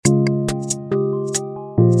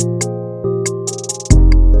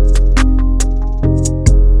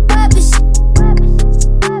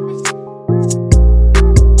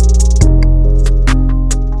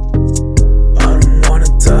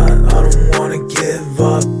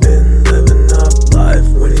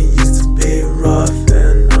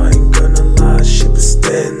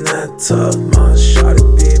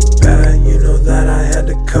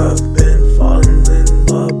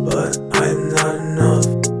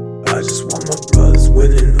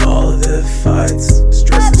fights.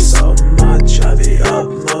 Stressing so much, I be up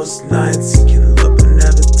most nights. You can look but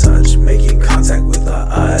never touch, making contact with our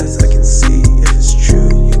eyes. I can see if it's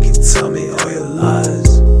true, you can tell me all your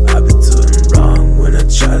lies. I've been doing wrong when I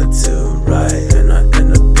try to do right, and I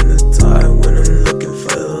end up in the dark when I'm looking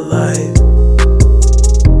for the light.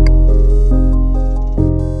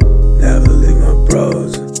 Never leave my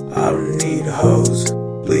bros, I don't need hoes.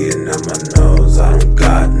 Bleeding out my nose, I don't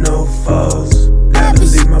got no foes. Never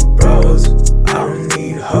leave my bros, I don't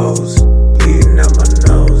need hoes. Bleeding out my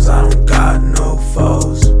nose, I don't got no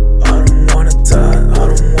foes. I don't wanna die, I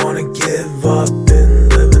don't wanna give up. Been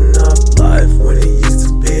living up life when it used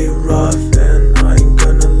to be rough, and I ain't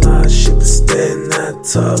gonna lie, shit been staying that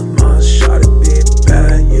tough.